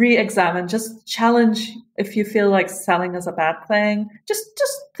just re-examine, just challenge. If you feel like selling is a bad thing, just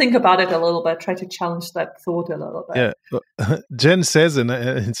think about it a little bit. Try to challenge that thought a little bit. Yeah, Jen says, and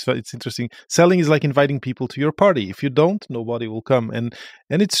it's interesting. Selling is like inviting people to your party. If you don't, nobody will come, and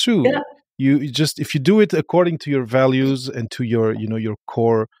it's true. Yeah. You just, if you do it according to your values and to your, you know, your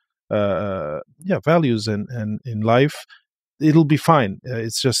core values and in life, it'll be fine.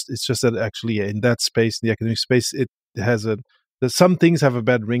 It's just that actually in that space, in the academic space, it has some things have a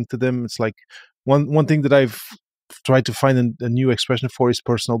bad ring to them. It's like one thing that I've tried to find a new expression for is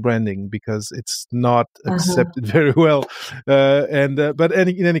personal branding, because it's not accepted very well. But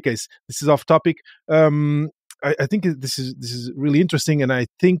in any case, this is off topic. I think this is really interesting, and I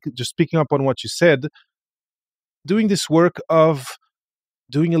think, just picking up on what you said, doing this work of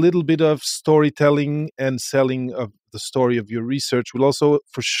doing a little bit of storytelling and selling of the story of your research will also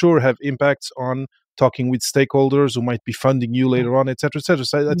for sure have impacts on talking with stakeholders who might be funding you later on, et cetera, et cetera.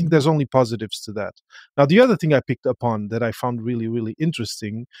 So I think there's only positives to that. Now, the other thing I picked up on that I found really, really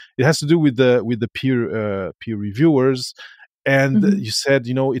interesting, it has to do with the peer reviewers. And you said,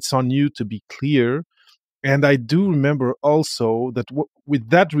 it's on you to be clear. And I do remember also that with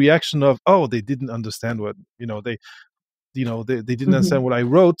that reaction of, oh, they didn't understand what, they didn't understand what I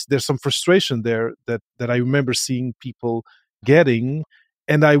wrote. There's some frustration there that I remember seeing people getting.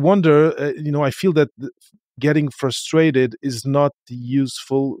 And I wonder, I feel that getting frustrated is not the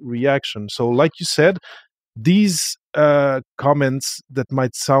useful reaction. So like you said, these comments that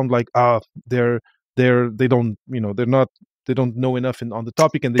might sound like, they don't know enough on the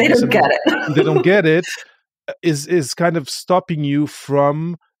topic, and they don't get it. They don't get it, is kind of stopping you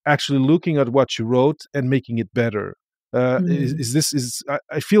from actually looking at what you wrote and making it better. I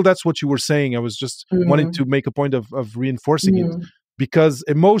feel that's what you were saying. I was just wanting to make a point of reinforcing it, because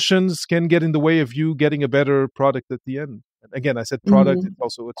emotions can get in the way of you getting a better product at the end. Again, I said product. It's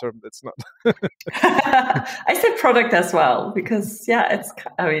also a term that's not. I said product as well, because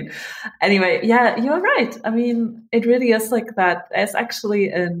anyway, you're right. I mean, it really is like that. There's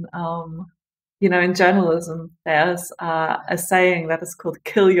actually in journalism, there's a saying that is called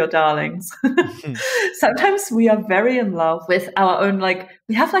 "kill your darlings." Sometimes we are very in love with our own,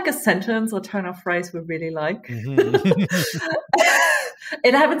 we have a sentence or turn of phrase we really like.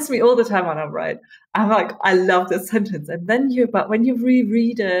 It happens to me all the time when I'm right. I'm like, I love this sentence. And then but when you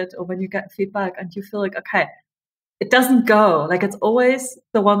reread it, or when you get feedback and you feel like, okay, it doesn't go. It's always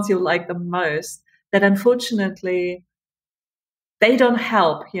the ones you like the most that unfortunately they don't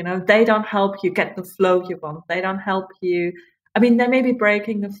help, they don't help you get the flow you want. They don't help you. I mean, they may be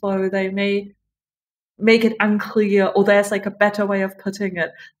breaking the flow. They may make it unclear, or there's a better way of putting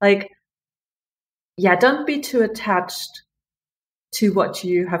it. Don't be too attached to what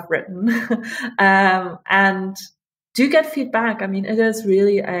you have written. And do get feedback. I mean, it is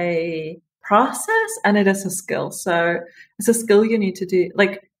really a process, and it is a skill. So it's a skill you need to do.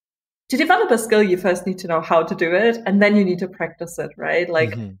 To develop a skill, you first need to know how to do it, and then you need to practice it, right?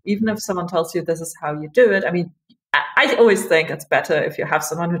 Even if someone tells you this is how you do it, I mean, I always think it's better if you have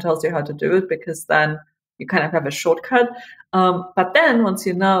someone who tells you how to do it, because then you kind of have a shortcut. But then once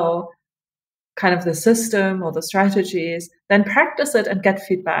you know kind of the system or the strategies, then practice it and get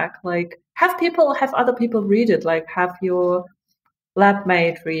feedback. Have other people read it, have your lab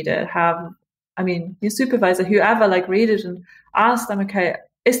mate read it, your supervisor, whoever, read it and ask them, okay,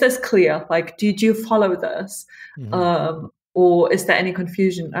 is this clear? Did you follow this? Or is there any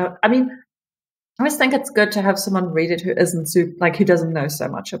confusion? I always think it's good to have someone read it who who doesn't know so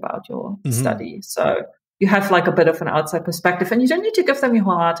much about your study. So you have a bit of an outside perspective, and you don't need to give them your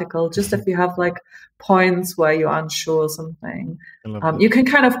whole article. Just if you have points where you're unsure of something, you can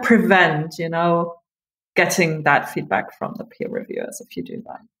kind of prevent, getting that feedback from the peer reviewers if you do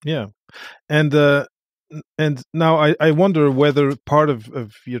that. Yeah. And now I wonder whether part of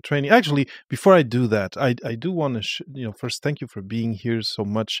your training, actually, before I do that, I do want to, first, thank you for being here so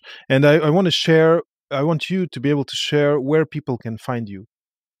much. And I want to share, I want you to be able to share where people can find you.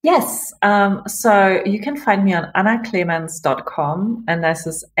 Yes. So you can find me on annaclemens.com, and this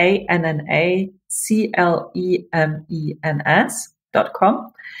is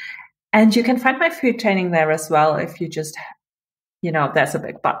ANNACLEMENS.com. And you can find my free training there as well if you just there's a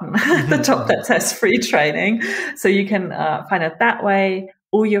big button at the top that says free training. So you can find it that way,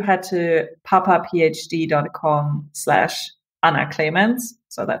 or you head to papaphd.com/AnnaClemens.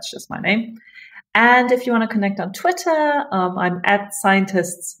 So that's just my name. And if you want to connect on Twitter, I'm at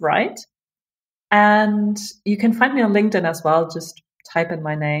ScientistsRight. And you can find me on LinkedIn as well. Just type in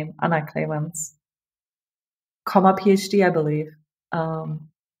my name, Anna Clemens, PhD, I believe.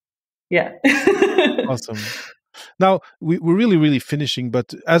 Yeah. Awesome. Now, we're really, really finishing,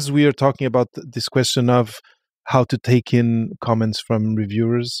 but as we are talking about this question of how to take in comments from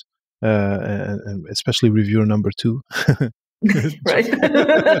reviewers, and especially reviewer number 2. Right.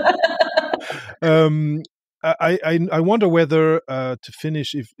 I wonder whether, to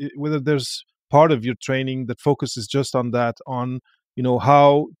finish, whether there's part of your training that focuses just on that, on,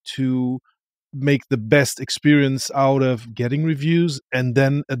 how to make the best experience out of getting reviews and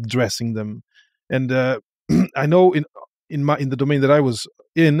then addressing them. And I know in the domain that I was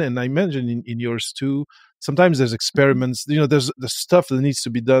in, and I imagine in yours too, sometimes there's experiments, there's the stuff that needs to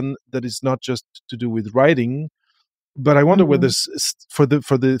be done that is not just to do with writing. But I wonder whether for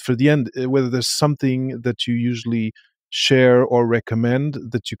the end, whether there's something that you usually share or recommend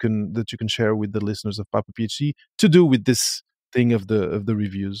that you can share with the listeners of Papa PhD to do with this thing of the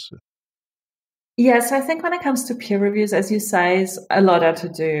reviews. Yes, I think when it comes to peer reviews, as you say, is a lot to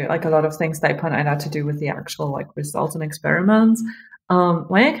do, like a lot of things they point out to do with the actual like results and experiments.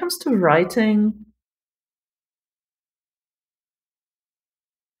 When it comes to writing,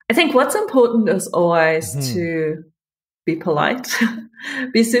 I think what's important is always to be polite,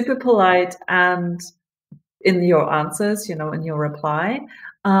 be super polite, and in your answers, in your reply,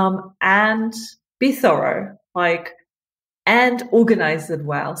 and be thorough, and organize it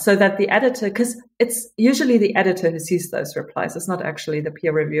well so that the editor, because it's usually the editor who sees those replies. It's not actually the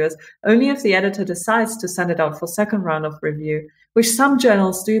peer reviewers. Only if the editor decides to send it out for second round of review, which some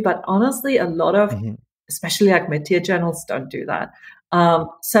journals do, but honestly, a lot of, especially like mid-tier journals, don't do that.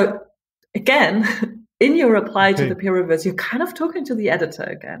 So again, in your reply to the peer reviewers, you're kind of talking to the editor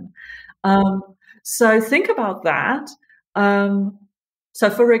again. So think about that. So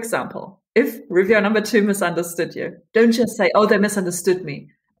for example, if reviewer number 2 misunderstood you, don't just say, oh, they misunderstood me.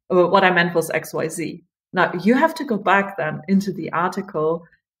 What I meant was XYZ. Now, you have to go back then into the article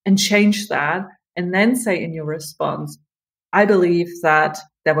and change that, and then say in your response, I believe that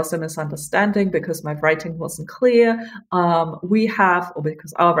there was a misunderstanding because my writing wasn't clear. Or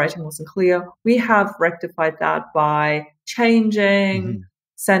because our writing wasn't clear, we have rectified that by changing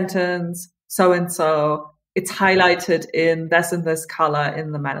sentence so-and-so. It's highlighted in this and this color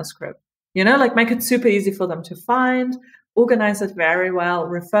in the manuscript. Make it super easy for them to find, organize it very well,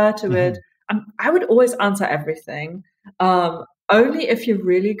 refer to it. I would always answer everything. Only if you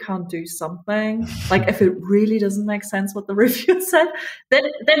really can't do something, like if it really doesn't make sense what the review said, then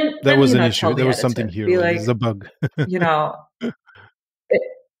that was an issue. There was something here. There's a bug.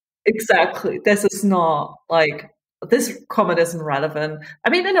 Exactly. This is not this comment isn't relevant.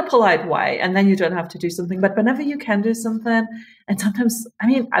 I mean, in a polite way, and then you don't have to do something. But whenever you can do something, and sometimes,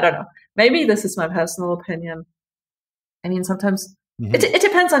 I don't know. Maybe this is my personal opinion. I mean, sometimes it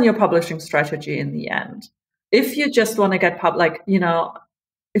depends on your publishing strategy in the end. If you just want to get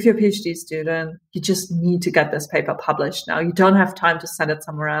if you're a PhD student, you just need to get this paper published now. You don't have time to send it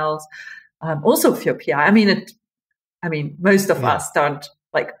somewhere else. Also, if you're PI, most of us don't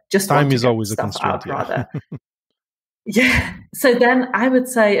just time want to is get always stuff a constraint. out, rather. Yeah. So then I would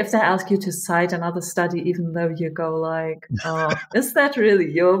say if they ask you to cite another study, even though you go oh, is that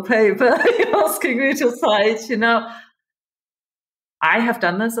really your paper you're asking me to cite? I have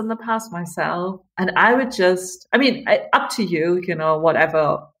done this in the past myself, and I would just, up to you,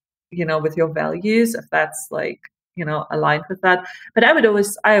 whatever, with your values, if that's aligned with that. But I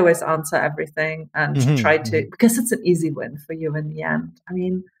always answer everything and try to, because it's an easy win for you in the end.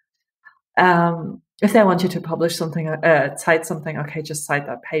 If they want you to publish something, cite something, okay, just cite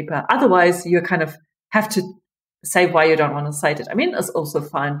that paper. Otherwise, you kind of have to say why you don't want to cite it. It's also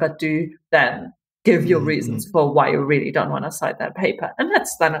fine, but do then give your reasons for why you really don't want to cite that paper. And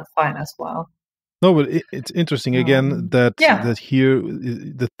that's then fine as well. No, but it's interesting again that here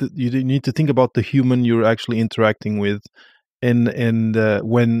that you need to think about the human you're actually interacting with, and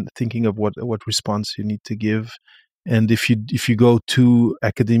when thinking of what response you need to give. And if you go too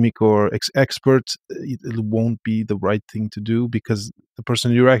academic or expert, it won't be the right thing to do, because the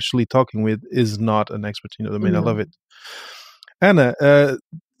person you're actually talking with is not an expert. I love it, Anna.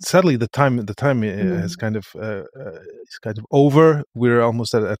 Sadly, the time has kind of is kind of over. We're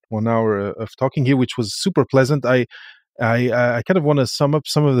almost at 1 hour of talking here, which was super pleasant. I kind of want to sum up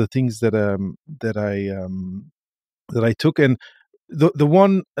some of the things that I took, and the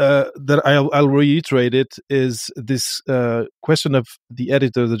one that I'll reiterate it is this question of the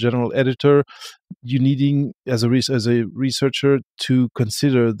editor, the general editor. You needing as a researcher to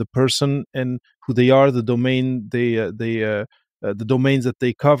consider the person and who they are, the domain the domains that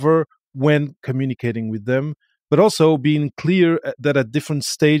they cover when communicating with them, but also being clear that at different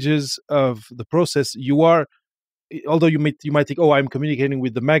stages of the process, although you might think, oh, I'm communicating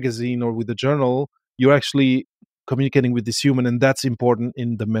with the magazine or with the journal, you're actually communicating with this human, and that's important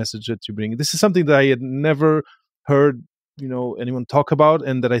in the message that you bring. This is something that I had never heard anyone talk about,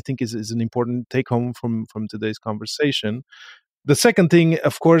 and that I think is an important take home from today's conversation. The second thing,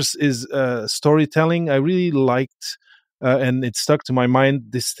 of course, is storytelling. I really liked and it stuck to my mind,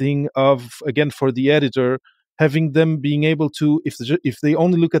 this thing of, again, for the editor, having them being able to, if they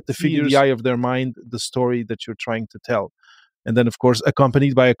only look at the figures, the eye of their mind, the story that you're trying to tell. And then, of course,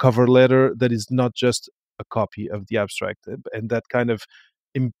 accompanied by a cover letter that is not just a copy of the abstract. And that kind of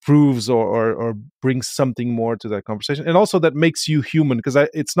improves or brings something more to that conversation, and also that makes you human, because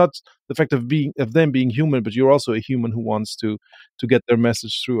it's not the fact of them being human, but you're also a human who wants to get their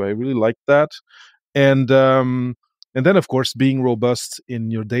message through. I really like that. And then of course being robust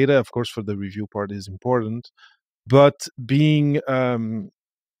in your data, of course, for the review part is important, but being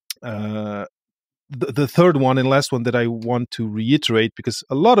the third one and last one that I want to reiterate, because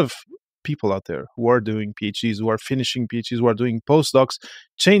a lot of people out there who are doing PhDs, who are finishing PhDs, who are doing postdocs,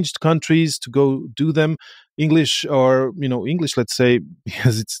 changed countries to go do them. English, or English, let's say,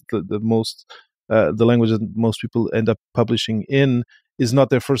 because it's the most the language that most people end up publishing in, is not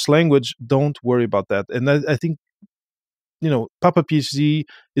their first language. Don't worry about that. And I think Papa PhD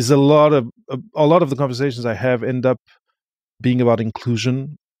is a lot of the conversations I have end up being about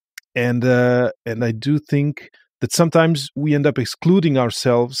inclusion, and I do think that sometimes we end up excluding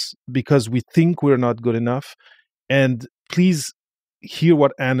ourselves because we think we're not good enough. And please hear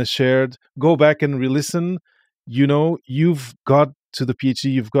what Anna shared. Go back and re-listen. You've got to the PhD,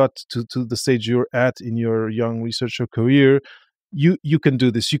 you've got to the stage you're at in your young researcher career. You can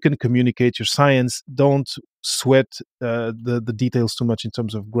do this. You can communicate your science. Don't sweat the details too much in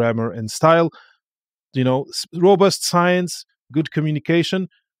terms of grammar and style. Robust science, good communication.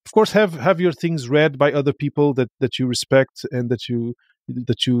 Of course, have your things read by other people that you respect and that you'll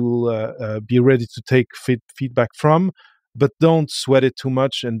be ready to take feedback from. But don't sweat it too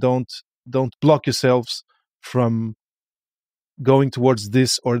much, and don't block yourselves from going towards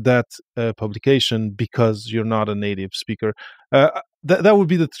this or that publication because you're not a native speaker. That would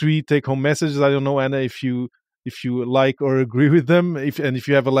be the 3 take-home messages. I don't know, Anna, if you like or agree with them, if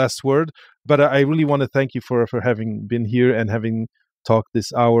you have a last word. But I really want to thank you for having been here and having talked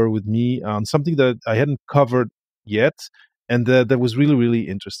this hour with me on something that I hadn't covered yet, and that was really, really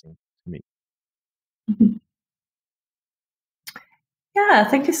interesting to me. Yeah,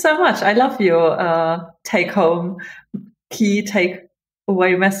 thank you so much. I love your take-home, key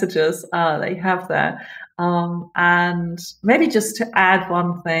take-away messages that you have there. And maybe just to add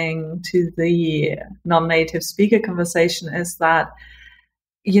one thing to the non-native speaker conversation is that,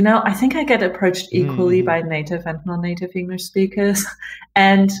 I think I get approached equally by native and non-native English speakers.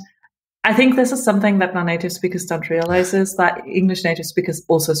 And I think this is something that non-native speakers don't realize, is that English native speakers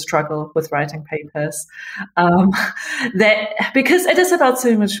also struggle with writing papers. Because it is about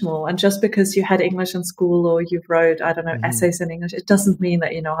so much more. And just because you had English in school or you wrote, essays in English, it doesn't mean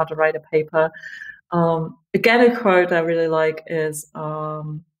that you know how to write a paper. Again, a quote I really like is,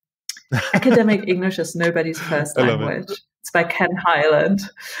 academic English is nobody's first language. It's by Ken Highland.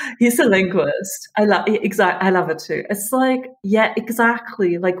 He's a linguist. I love it too. It's like, yeah,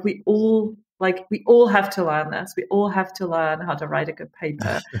 exactly. Like we all have to learn this. We all have to learn how to write a good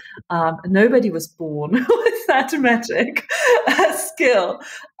paper. Nobody was born with that magic skill,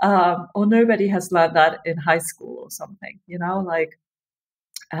 or nobody has learned that in high school or something.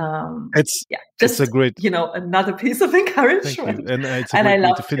 It's a great, another piece of encouragement. Thank you. And it's a great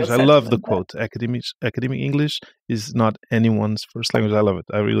way to finish. I love the quote. Academic English is not anyone's first language. I love it.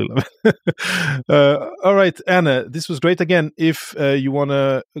 I really love it. All right, Anna, this was great. Again, if you want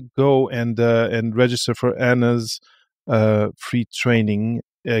to go and register for Anna's free training,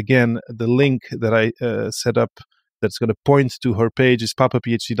 again, the link that I set up that's going to point to her page is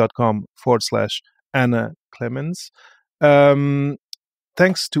papaphd.com/Anna Clemens.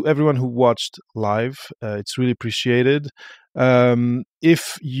 Thanks to everyone who watched live. It's really appreciated.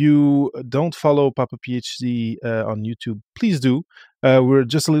 If you don't follow Papa PhD on YouTube, please do. We're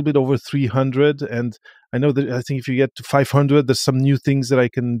just a little bit over 300, and I think if you get to 500, there's some new things that I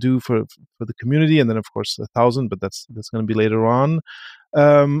can do for the community, and then of course 1,000, but that's going to be later on.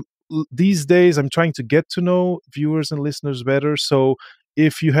 These days, I'm trying to get to know viewers and listeners better, so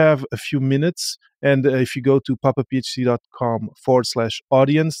if you have a few minutes, and if you go to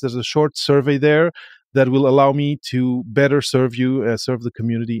papaphd.com/audience, there's a short survey there that will allow me to better serve you, serve the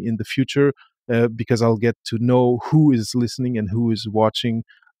community in the future, because I'll get to know who is listening and who is watching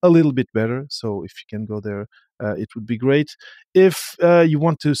a little bit better. So if you can go there, it would be great. If you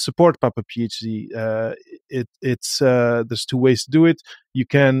want to support Papa PhD, it's there's 2 ways to do it. You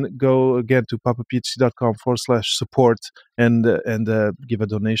can go again to papaphd.com/support and give a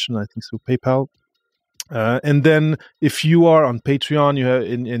donation, I think through PayPal. And then if you are on Patreon, you have,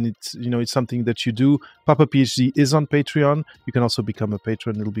 and it's something that you do. Papa PhD is on Patreon. You can also become a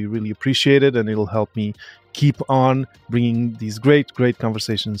patron. It'll be really appreciated, and it'll help me keep on bringing these great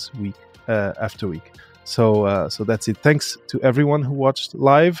conversations week after week. So that's it. Thanks to everyone who watched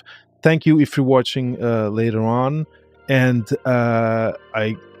live. Thank you if you're watching later on. And I'll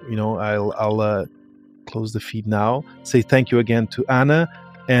close the feed now. Say thank you again to Anna,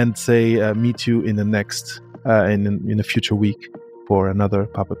 and say meet you in the next in a future week for another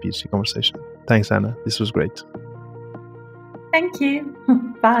Papa PhD conversation. Thanks, Anna. This was great. Thank you.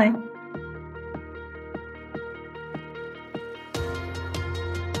 Bye.